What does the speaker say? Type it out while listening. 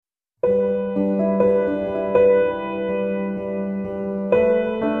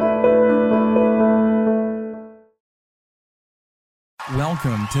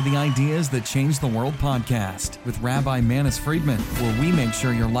Welcome to the Ideas That Change the World podcast with Rabbi Manis Friedman, where we make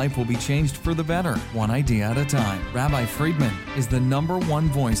sure your life will be changed for the better, one idea at a time. Rabbi Friedman is the #1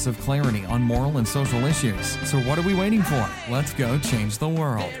 voice of clarity on moral and social issues. So what are we waiting for? Let's go change the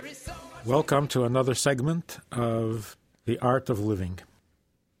world. Welcome to another segment of The Art of Living.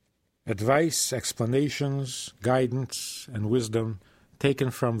 Advice, explanations, guidance, and wisdom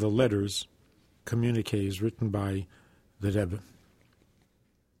taken from the letters, communiques written by the Rebbe.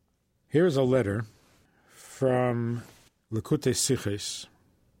 Here's a letter from Likutei Siches,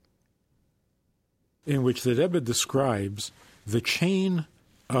 in which the Rebbe describes the chain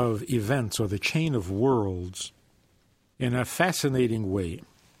of events or the chain of worlds in a fascinating way.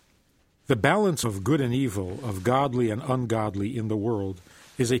 The balance of good and evil, of godly and ungodly in the world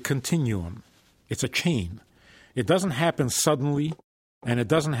is a continuum. It's a chain. It doesn't happen suddenly, and it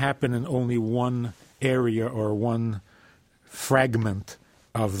doesn't happen in only one area or one fragment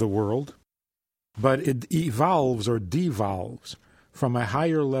of the world, but it evolves or devolves from a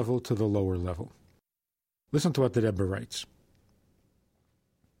higher level to the lower level. Listen to what the Rebbe writes.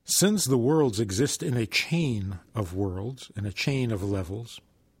 Since the worlds exist in a chain of worlds, in a chain of levels,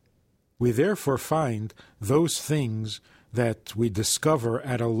 we therefore find those things that we discover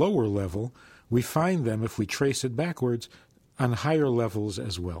at a lower level, we find them, if we trace it backwards, on higher levels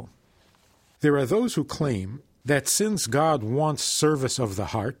as well. There are those who claim that since God wants service of the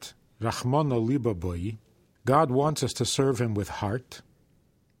heart, Rachmana liba boi, God wants us to serve Him with heart,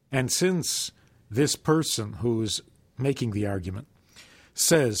 and since this person who is making the argument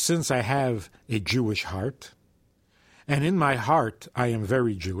says, since I have a Jewish heart, and in my heart I am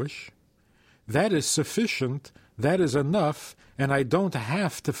very Jewish, that is sufficient, that is enough, and I don't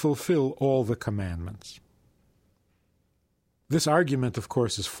have to fulfill all the commandments. This argument, of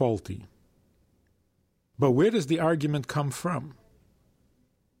course, is faulty. But where does the argument come from?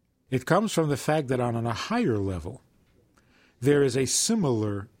 It comes from the fact that on a higher level, there is a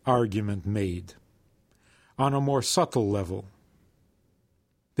similar argument made. On a more subtle level,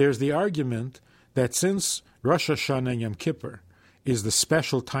 there's the argument that since Rosh Hashanah and Yom Kippur is the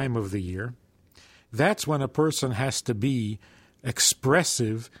special time of the year, that's when a person has to be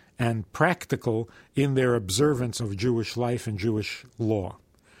expressive and practical in their observance of Jewish life and Jewish law.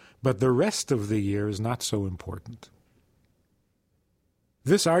 But the rest of the year is not so important.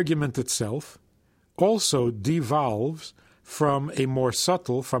 This argument itself also devolves from a more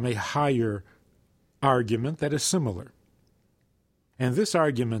subtle, from a higher argument that is similar. And this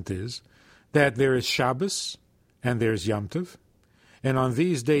argument is that there is Shabbos and there's Yom Tov, and on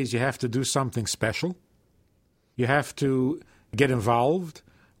these days you have to do something special. You have to get involved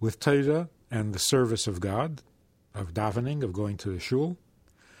with Torah and the service of God, of davening, of going to a shul.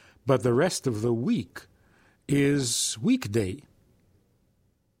 But the rest of the week is weekday.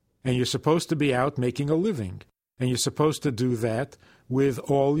 And you're supposed to be out making a living. And you're supposed to do that with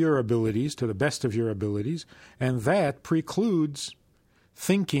all your abilities, to the best of your abilities. And that precludes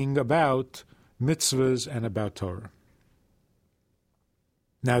thinking about mitzvahs and about Torah.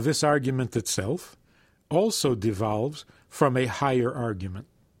 Now, this argument itself also devolves from a higher argument.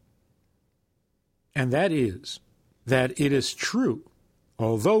 And that is that it is true,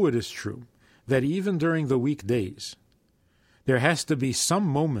 although it is true, that even during the weekdays, there has to be some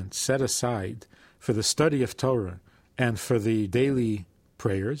moment set aside for the study of Torah and for the daily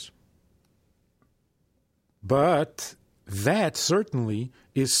prayers. But that certainly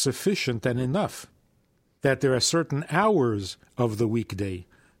is sufficient and enough, that there are certain hours of the weekday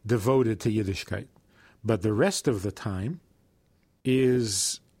devoted to Yiddishkeit. But the rest of the time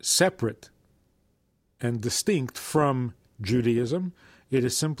is separate and distinct from Judaism. It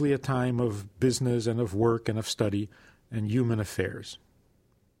is simply a time of business and of work and of study and human affairs.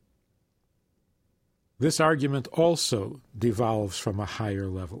 This argument also devolves from a higher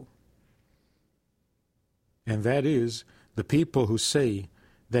level. And that is the people who say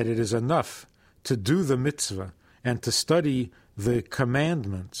that it is enough to do the mitzvah and to study the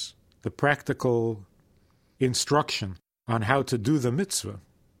commandments, the practical instruction on how to do the mitzvah.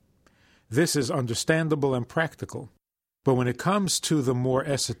 This is understandable and practical. But when it comes to the more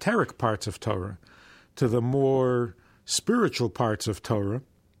esoteric parts of Torah, to the more spiritual parts of Torah,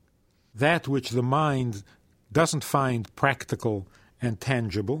 that which the mind doesn't find practical and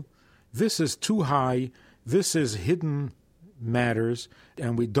tangible, this is too high, this is hidden matters,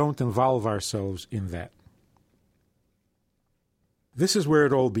 and we don't involve ourselves in that. This is where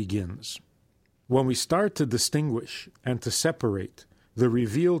it all begins. When we start to distinguish and to separate the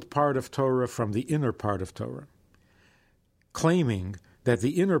revealed part of Torah from the inner part of Torah, claiming that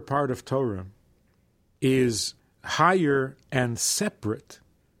the inner part of Torah is higher and separate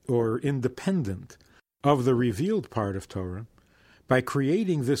or independent of the revealed part of Torah by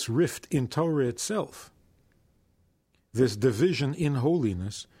creating this rift in Torah itself, this division in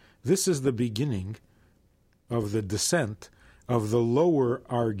holiness. This is the beginning of the descent of the lower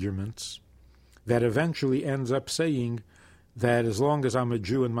arguments that eventually ends up saying that as long as I'm a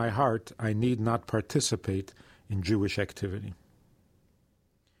Jew in my heart, I need not participate in Jewish activity.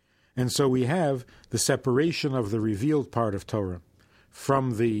 And so we have the separation of the revealed part of Torah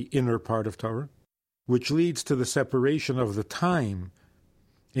from the inner part of Torah, which leads to the separation of the time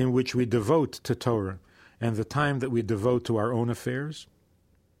in which we devote to Torah and the time that we devote to our own affairs.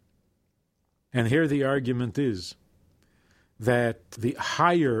 And here the argument is that the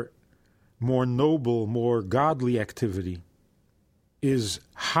higher, more noble, more godly activity is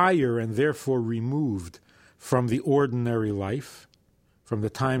higher and therefore removed from the ordinary life, from the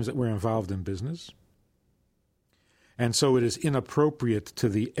times that we're involved in business. And so it is inappropriate to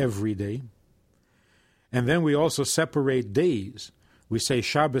the everyday. And then we also separate days. We say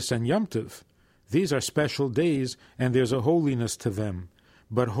Shabbos and Yom Tov. These are special days, and there's a holiness to them.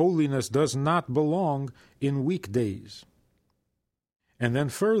 But holiness does not belong in weekdays. And then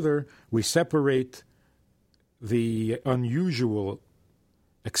further, we separate the unusual,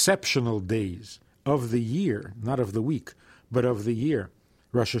 exceptional days of the year, not of the week, but of the year,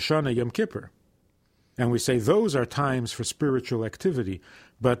 Rosh Hashanah, Yom Kippur. And we say those are times for spiritual activity,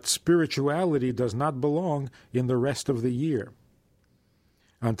 but spirituality does not belong in the rest of the year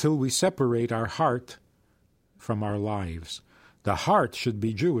until we separate our heart from our lives. The heart should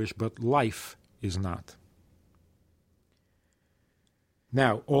be Jewish, but life is not.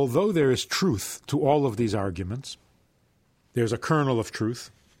 Now, although there is truth to all of these arguments, there's a kernel of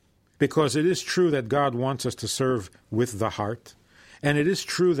truth, because it is true that God wants us to serve with the heart, and it is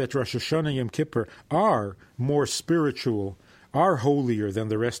true that Rosh Hashanah and Yom Kippur are more spiritual, are holier than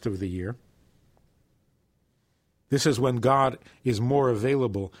the rest of the year. This is when God is more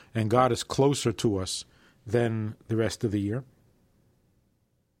available and God is closer to us than the rest of the year.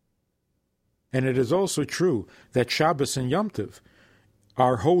 And it is also true that Shabbos and Yom Tov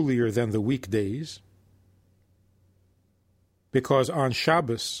are holier than the weekdays, because on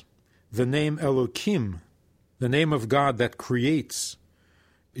Shabbos, the name Elokim, the name of God that creates,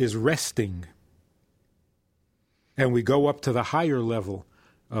 is resting. And we go up to the higher level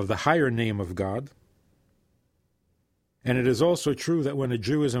of the higher name of God. And it is also true that when a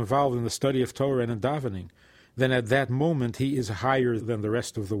Jew is involved in the study of Torah and in davening, then at that moment he is higher than the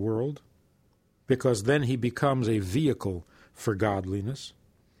rest of the world, because then he becomes a vehicle for godliness.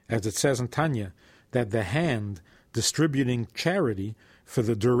 As it says in Tanya, that the hand distributing charity for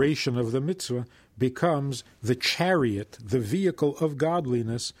the duration of the mitzvah becomes the chariot, the vehicle of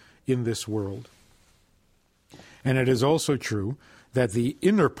godliness in this world. And it is also true that the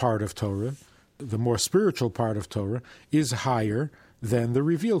inner part of Torah, the more spiritual part of Torah, is higher than the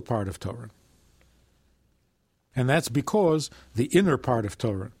revealed part of Torah. And that's because the inner part of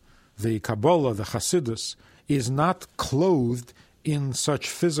Torah, the Kabbalah, the Hasidus, is not clothed in such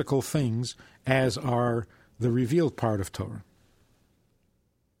physical things as are the revealed part of Torah.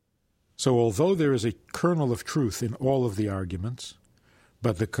 So although there is a kernel of truth in all of the arguments,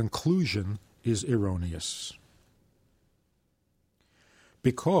 but the conclusion is erroneous.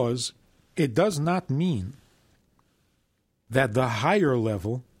 Because it does not mean that the higher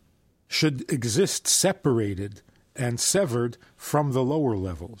level should exist separated and severed from the lower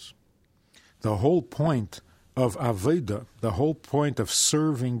levels. The whole point of Avodah, the whole point of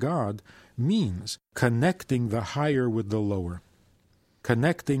serving God, means connecting the higher with the lower,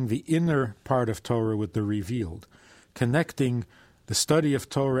 connecting the inner part of Torah with the revealed, connecting the study of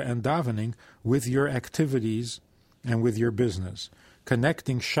Torah and davening with your activities and with your business,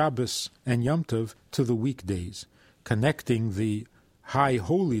 connecting Shabbos and Yom Tov to the weekdays, connecting the high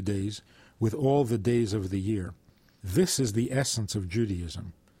holy days with all the days of the year. This is the essence of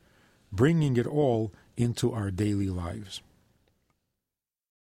Judaism, bringing it all into our daily lives.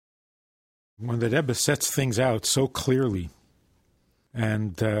 When the Rebbe sets things out so clearly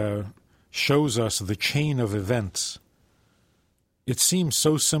and shows us the chain of events, it seems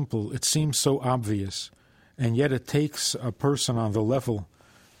so simple, it seems so obvious, and yet it takes a person on the level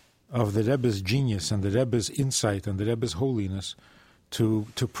of the Rebbe's genius and the Rebbe's insight and the Rebbe's holiness to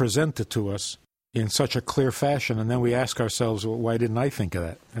present it to us in such a clear fashion, and then we ask ourselves, well, why didn't I think of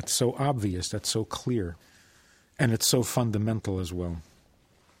that? That's so obvious, that's so clear, and it's so fundamental as well.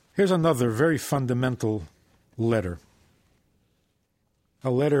 Here's another very fundamental letter, a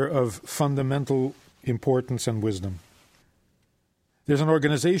letter of fundamental importance and wisdom. There's an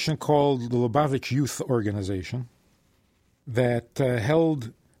organization called the Lubavitch Youth Organization that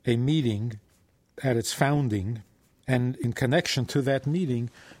held a meeting at its founding, and in connection to that meeting,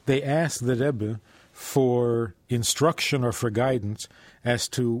 they asked the Rebbe for instruction or for guidance as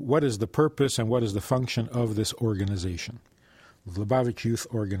to what is the purpose and what is the function of this organization, the Lubavitch Youth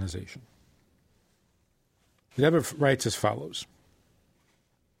Organization. The Rebbe writes as follows: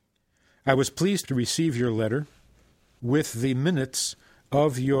 I was pleased to receive your letter with the minutes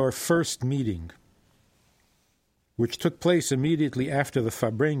of your first meeting, which took place immediately after the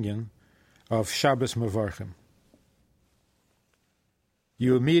Farbrengen of Shabbos Mevarchim.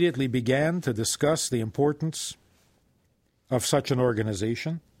 You immediately began to discuss the importance of such an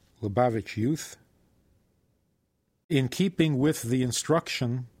organization, Lubavitch Youth, in keeping with the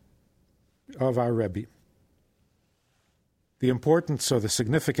instruction of our Rebbe. The importance or the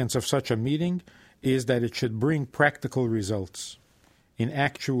significance of such a meeting is that it should bring practical results in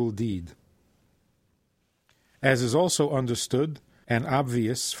actual deed. As is also understood and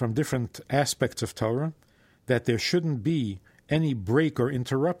obvious from different aspects of Torah, that there shouldn't be any break or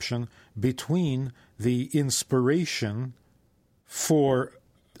interruption between the inspiration for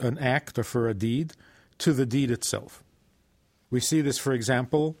an act or for a deed to the deed itself. We see this, for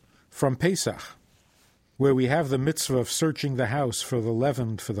example, from Pesach, where we have the mitzvah of searching the house for the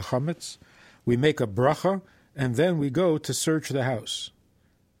leaven for the chametz. We make a bracha, and then we go to search the house.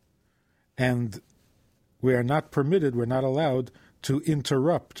 And we are not permitted, we're not allowed to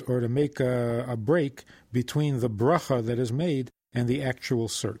interrupt or to make a break between the bracha that is made and the actual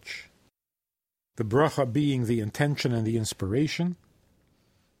search. The bracha being the intention and the inspiration,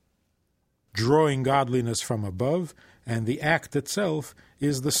 drawing godliness from above, and the act itself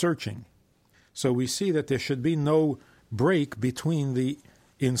is the searching. So we see that there should be no break between the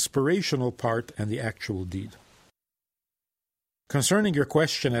inspirational part and the actual deed. Concerning your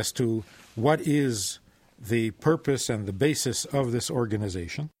question as to what is the purpose and the basis of this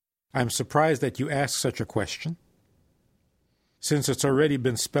organization, I'm surprised that you ask such a question, since it's already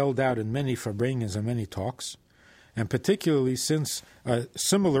been spelled out in many Farbrengens and many talks, and particularly since a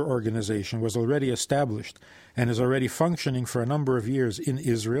similar organization was already established and is already functioning for a number of years in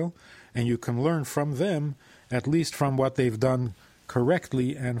Israel, and you can learn from them, at least from what they've done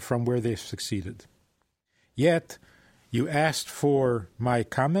correctly and from where they've succeeded. Yet, you asked for my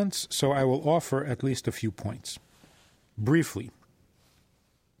comments, so I will offer at least a few points. Briefly,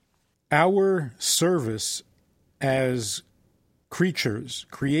 our service as creatures,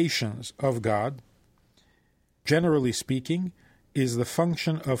 creations of God, generally speaking, is the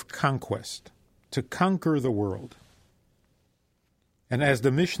function of conquest, to conquer the world. And as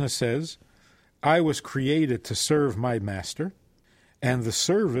the Mishnah says, I was created to serve my master, and the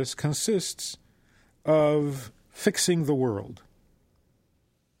service consists of fixing the world,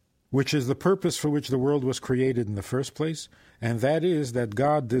 which is the purpose for which the world was created in the first place, and that is that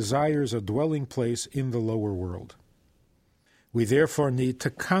God desires a dwelling place in the lower world. We therefore need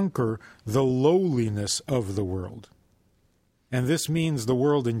to conquer the lowliness of the world. And this means the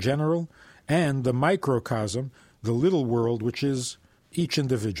world in general and the microcosm, the little world, which is each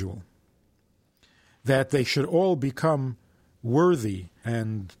individual. That they should all become worthy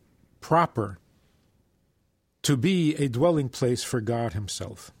and proper to be a dwelling place for God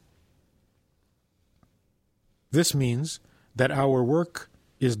Himself. This means that our work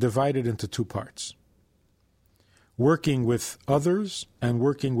is divided into two parts: working with others and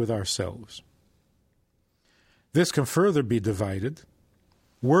working with ourselves. This can further be divided: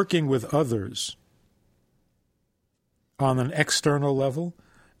 working with others on an external level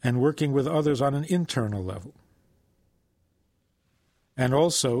and working with others on an internal level. And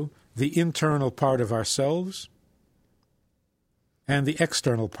also the internal part of ourselves and the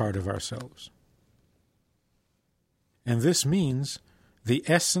external part of ourselves. And this means the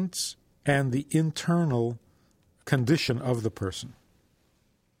essence and the internal condition of the person.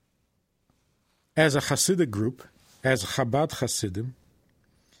 As a Hasidic group, as Chabad Hasidim,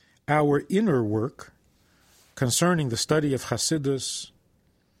 our inner work concerning the study of Hasidus,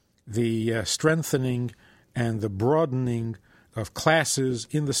 the strengthening and the broadening of classes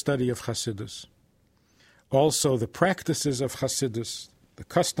in the study of Hasidus, also the practices of Hasidus, the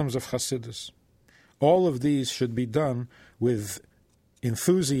customs of Hasidus, all of these should be done with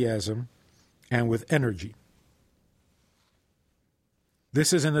enthusiasm and with energy.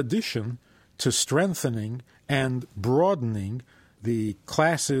 This is in addition to strengthening and broadening the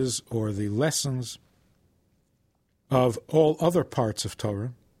classes or the lessons of all other parts of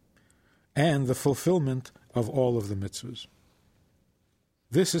Torah and the fulfillment of all of the mitzvahs.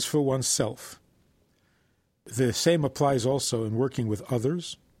 This is for oneself. The same applies also in working with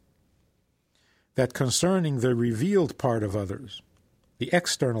others, that concerning the revealed part of others, the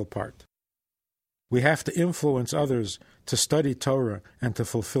external part, we have to influence others to study Torah and to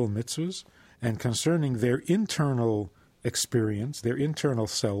fulfill mitzvahs, and concerning their internal experience, their internal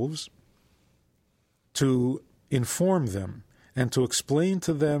selves, to inform them and to explain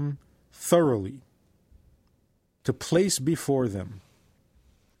to them thoroughly, to place before them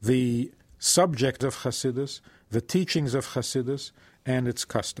the subject of Hasidus, the teachings of Hasidus, and its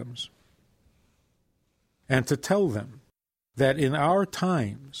customs. And to tell them that in our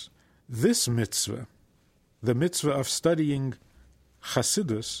times, this mitzvah, the mitzvah of studying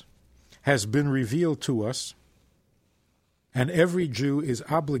Hasidus, has been revealed to us, and every Jew is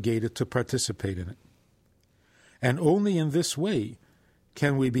obligated to participate in it. And only in this way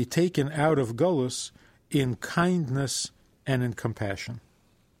can we be taken out of Golus in kindness and in compassion.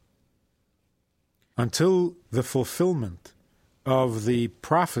 Until the fulfillment of the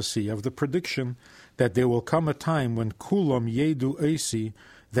prophecy, of the prediction, that there will come a time when Kulam Yedu Eisi,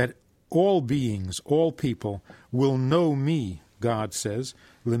 that all beings, all people, will know me, God says,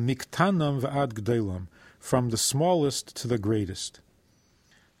 Lemiktanam v'ad gdelam, from the smallest to the greatest.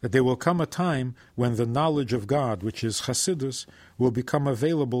 That there will come a time when the knowledge of God, which is Hasidus, will become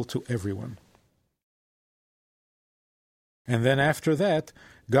available to everyone. And then after that,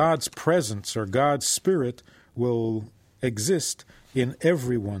 God's presence or God's Spirit will exist in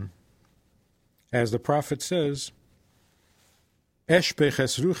everyone. As the prophet says, Eshpech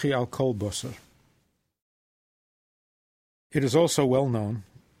es ruchi al kol basar. It is also well known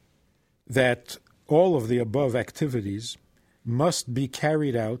that all of the above activities must be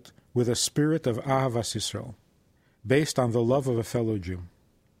carried out with a spirit of Ahavas Yisrael, based on the love of a fellow Jew.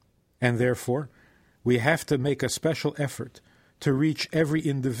 And therefore, we have to make a special effort to reach every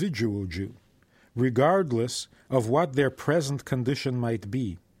individual Jew, regardless of what their present condition might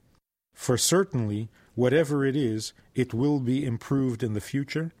be. For certainly, whatever it is, it will be improved in the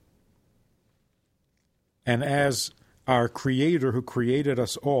future. And as our Creator who created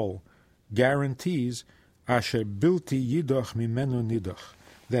us all guarantees, Asher bilti yidach mimenu nidach,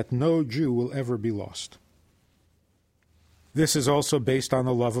 that no Jew will ever be lost. This is also based on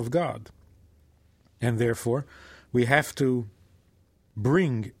the love of God. And therefore, we have to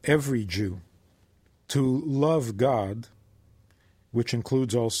bring every Jew to love God, which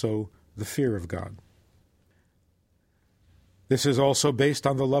includes also the fear of God. This is also based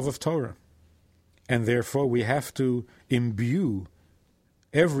on the love of Torah. And therefore, we have to imbue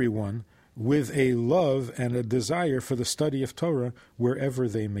everyone with a love and a desire for the study of Torah wherever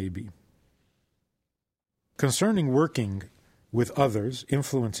they may be. Concerning working with others,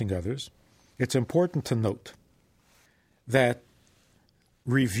 influencing others, it's important to note that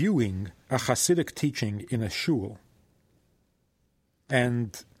reviewing a Hasidic teaching in a shul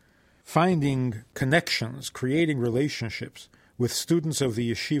and finding connections, creating relationships with students of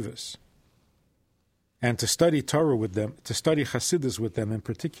the yeshivas, and to study Torah with them, to study Hasidus with them in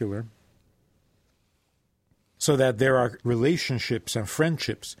particular, so that there are relationships and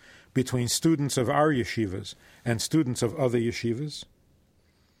friendships between students of our yeshivas and students of other yeshivas,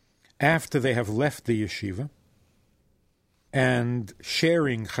 after they have left the yeshiva, and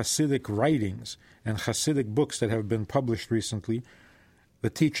sharing Hasidic writings and Hasidic books that have been published recently, the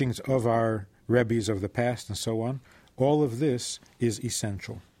teachings of our Rebbes of the past and so on, all of this is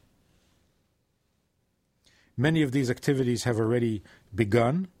essential. Many of these activities have already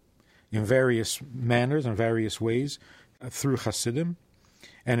begun in various manners and various ways through Hasidim,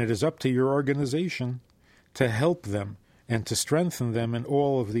 and it is up to your organization to help them and to strengthen them in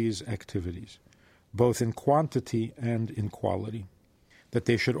all of these activities, both in quantity and in quality, that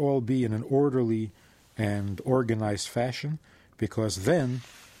they should all be in an orderly and organized fashion, because then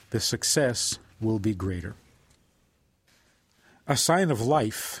the success will be greater. A sign of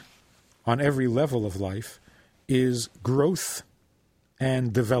life, on every level of life, is growth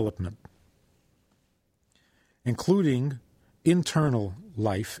and development, including internal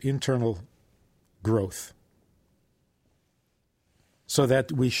life, internal growth, so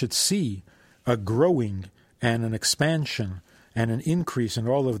that we should see a growing and an expansion and an increase in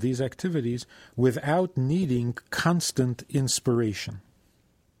all of these activities without needing constant inspiration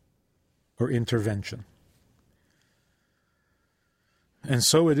or intervention. And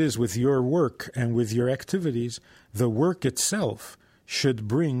so it is with your work and with your activities. The work itself should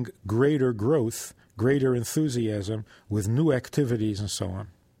bring greater growth, greater enthusiasm with new activities and so on.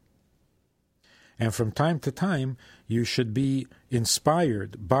 And from time to time, you should be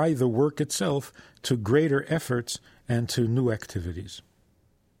inspired by the work itself to greater efforts and to new activities.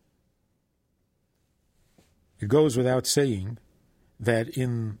 It goes without saying that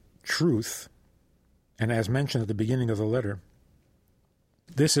in truth, and as mentioned at the beginning of the letter,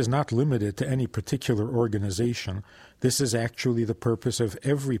 this is not limited to any particular organization. This is actually the purpose of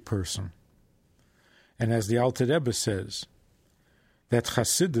every person. And as the Alter Rebbe says, that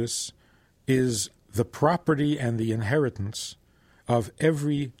Chassidus is the property and the inheritance of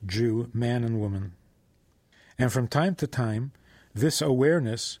every Jew, man and woman. And from time to time, this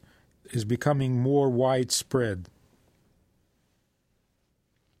awareness is becoming more widespread.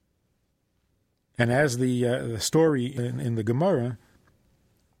 And as the story in the Gemara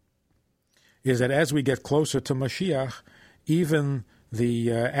is that as we get closer to Mashiach, even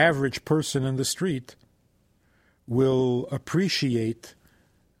the average person in the street will appreciate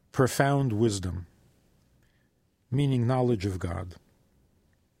profound wisdom, meaning knowledge of God.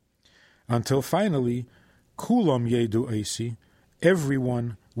 Until finally, Kulam Yedu Eisi,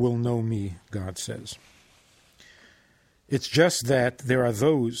 everyone will know me, God says. It's just that there are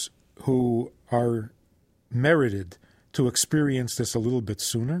those who are merited to experience this a little bit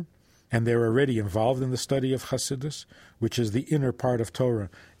sooner, and they're already involved in the study of Hasidus, which is the inner part of Torah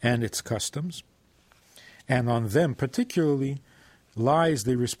and its customs. And on them particularly lies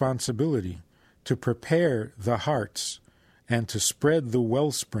the responsibility to prepare the hearts and to spread the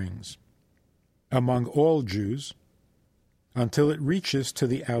wellsprings among all Jews until it reaches to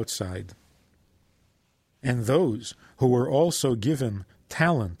the outside. And those who were also given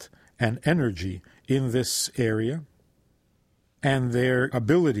talent and energy in this area, and their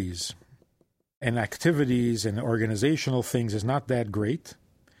abilities and activities and organizational things is not that great,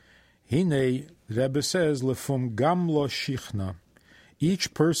 Hine, the Rebbe says, Lefum gam lo shichna.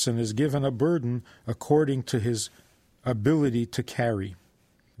 Each person is given a burden according to his ability to carry.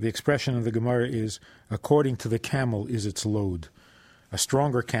 The expression in the Gemara is, according to the camel is its load. A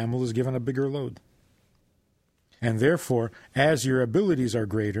stronger camel is given a bigger load. And therefore, as your abilities are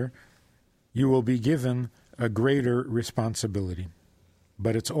greater, you will be given a greater responsibility.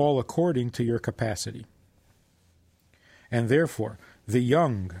 But it's all according to your capacity. And therefore, the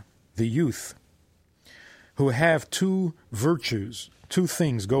young, the youth, who have two virtues, two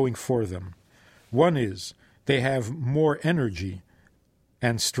things going for them. One is they have more energy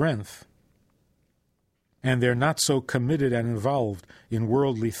and strength, and they're not so committed and involved in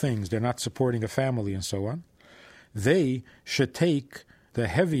worldly things. They're not supporting a family and so on. They should take the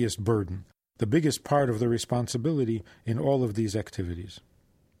heaviest burden, the biggest part of the responsibility in all of these activities.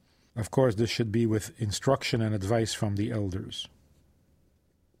 Of course, this should be with instruction and advice from the elders.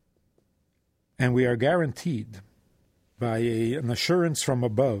 And we are guaranteed by an assurance from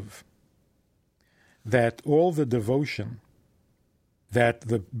above that all the devotion that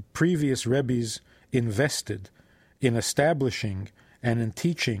the previous Rebbes invested in establishing and in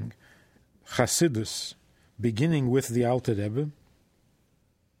teaching Hasidus, beginning with the Alter Rebbe,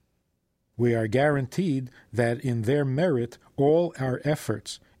 we are guaranteed that in their merit all our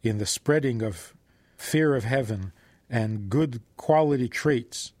efforts in the spreading of fear of heaven and good quality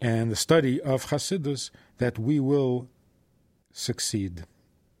traits and the study of Hasidus, that we will succeed.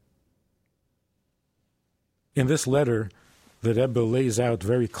 In this letter, the Rebbe lays out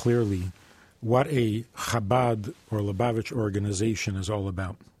very clearly what a Chabad or Lubavitch organization is all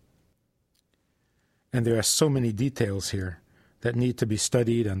about. And there are so many details here that need to be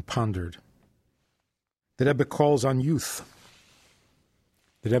studied and pondered. The Rebbe calls on youth.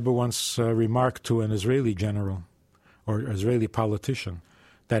 The Rebbe once remarked to an Israeli general or Israeli politician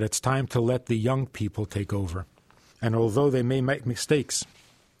that it's time to let the young people take over. And although they may make mistakes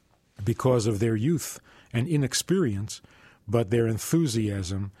because of their youth and inexperience, but their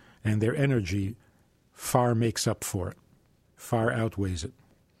enthusiasm and their energy far makes up for it, far outweighs it.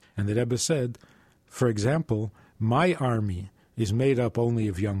 And the Rebbe said, for example, my army is made up only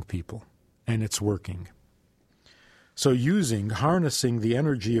of young people, and it's working. So harnessing the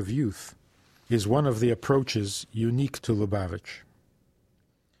energy of youth is one of the approaches unique to Lubavitch.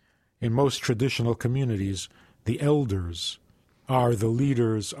 In most traditional communities, the elders are the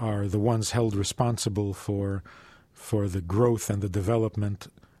leaders, are the ones held responsible for the growth and the development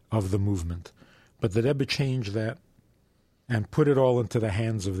of the movement. But the Rebbe changed that and put it all into the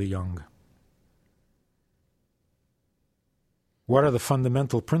hands of the young. What are the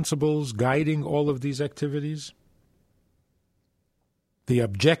fundamental principles guiding all of these activities? The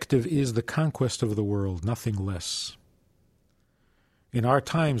objective is the conquest of the world, nothing less. In our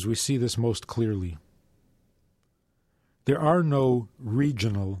times, we see this most clearly. There are no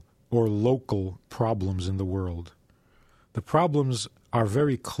regional or local problems in the world. The problems are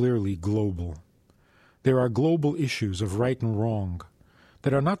very clearly global. There are global issues of right and wrong.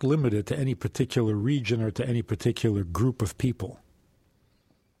 that are not limited to any particular region or to any particular group of people.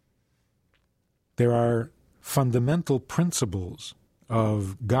 There are fundamental principles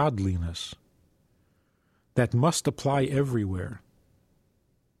of godliness that must apply everywhere.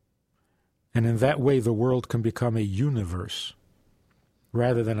 And in that way, the world can become a universe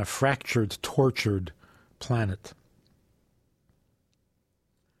rather than a fractured, tortured planet.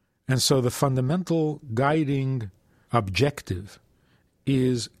 And so the fundamental guiding objective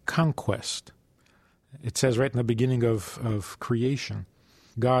is conquest. It says right in the beginning of creation,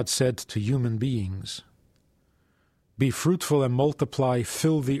 God said to human beings, "Be fruitful and multiply,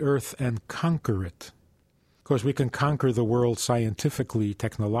 fill the earth and conquer it." Of course, we can conquer the world scientifically,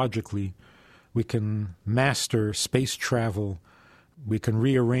 technologically. We can master space travel. We can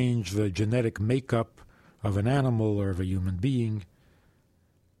rearrange the genetic makeup of an animal or of a human being.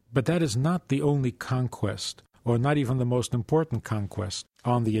 But that is not the only conquest, or not even the most important conquest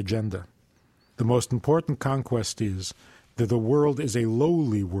on the agenda. The most important conquest is that the world is a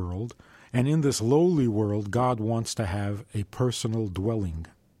lowly world, and in this lowly world, God wants to have a personal dwelling,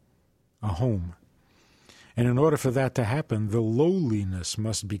 a home. And in order for that to happen, the lowliness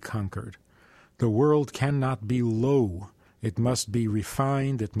must be conquered. The world cannot be low. It must be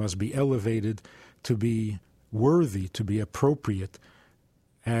refined, it must be elevated to be worthy, to be appropriate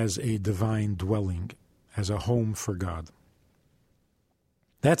as a divine dwelling, as a home for God.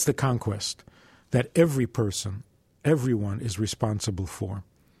 That's the conquest that every person, everyone is responsible for,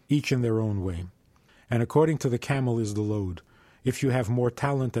 each in their own way. And according to the camel is the load. If you have more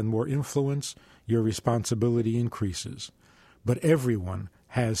talent and more influence, your responsibility increases. But everyone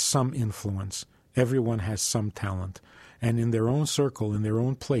has some influence. Everyone has some talent. And in their own circle, in their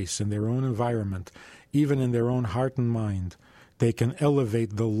own place, in their own environment, even in their own heart and mind, they can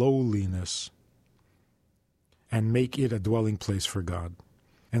elevate the lowliness and make it a dwelling place for God.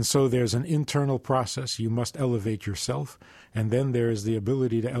 And so there's an internal process. You must elevate yourself, and then there is the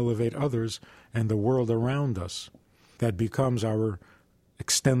ability to elevate others and the world around us. That becomes our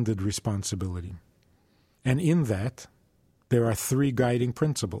extended responsibility. And in that, there are three guiding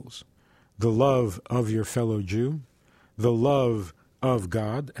principles: the love of your fellow Jew, the love of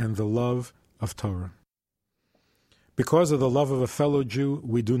God, and the love of Torah. Because of the love of a fellow Jew,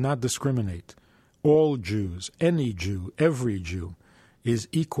 we do not discriminate. All Jews, any Jew, every Jew, is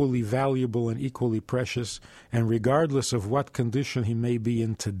equally valuable and equally precious, and regardless of what condition he may be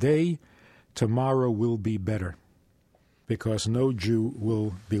in today, tomorrow will be better, because no Jew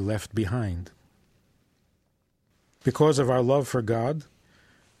will be left behind. Because of our love for God,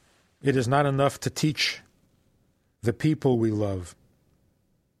 it is not enough to teach the people we love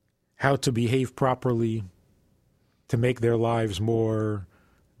how to behave properly, to make their lives more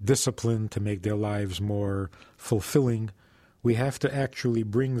disciplined, to make their lives more fulfilling. We have to actually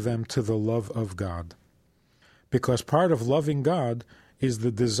bring them to the love of God. Because part of loving God is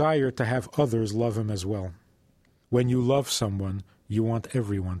the desire to have others love Him as well. When you love someone, you want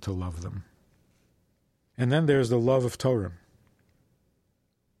everyone to love them. And then there's the love of Torah.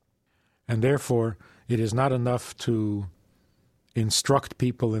 And therefore, it is not enough to instruct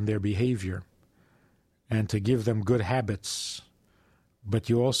people in their behavior and to give them good habits, but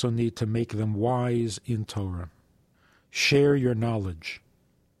you also need to make them wise in Torah. Share your knowledge.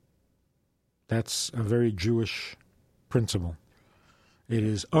 That's a very Jewish principle. It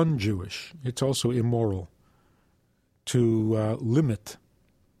is un-Jewish. It's also immoral to limit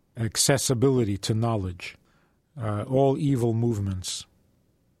accessibility to knowledge. All evil movements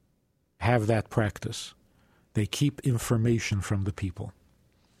have that practice. They keep information from the people.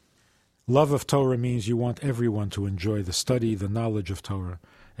 Love of Torah means you want everyone to enjoy the study, the knowledge of Torah,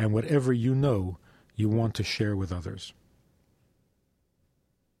 and whatever you know, you want to share with others.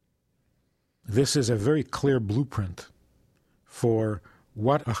 This is a very clear blueprint for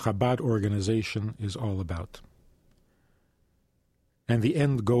what a Chabad organization is all about. And the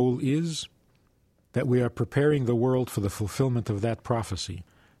end goal is that we are preparing the world for the fulfillment of that prophecy,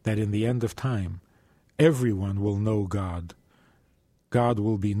 that in the end of time, everyone will know God. God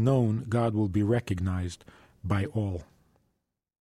will be known, God will be recognized by all.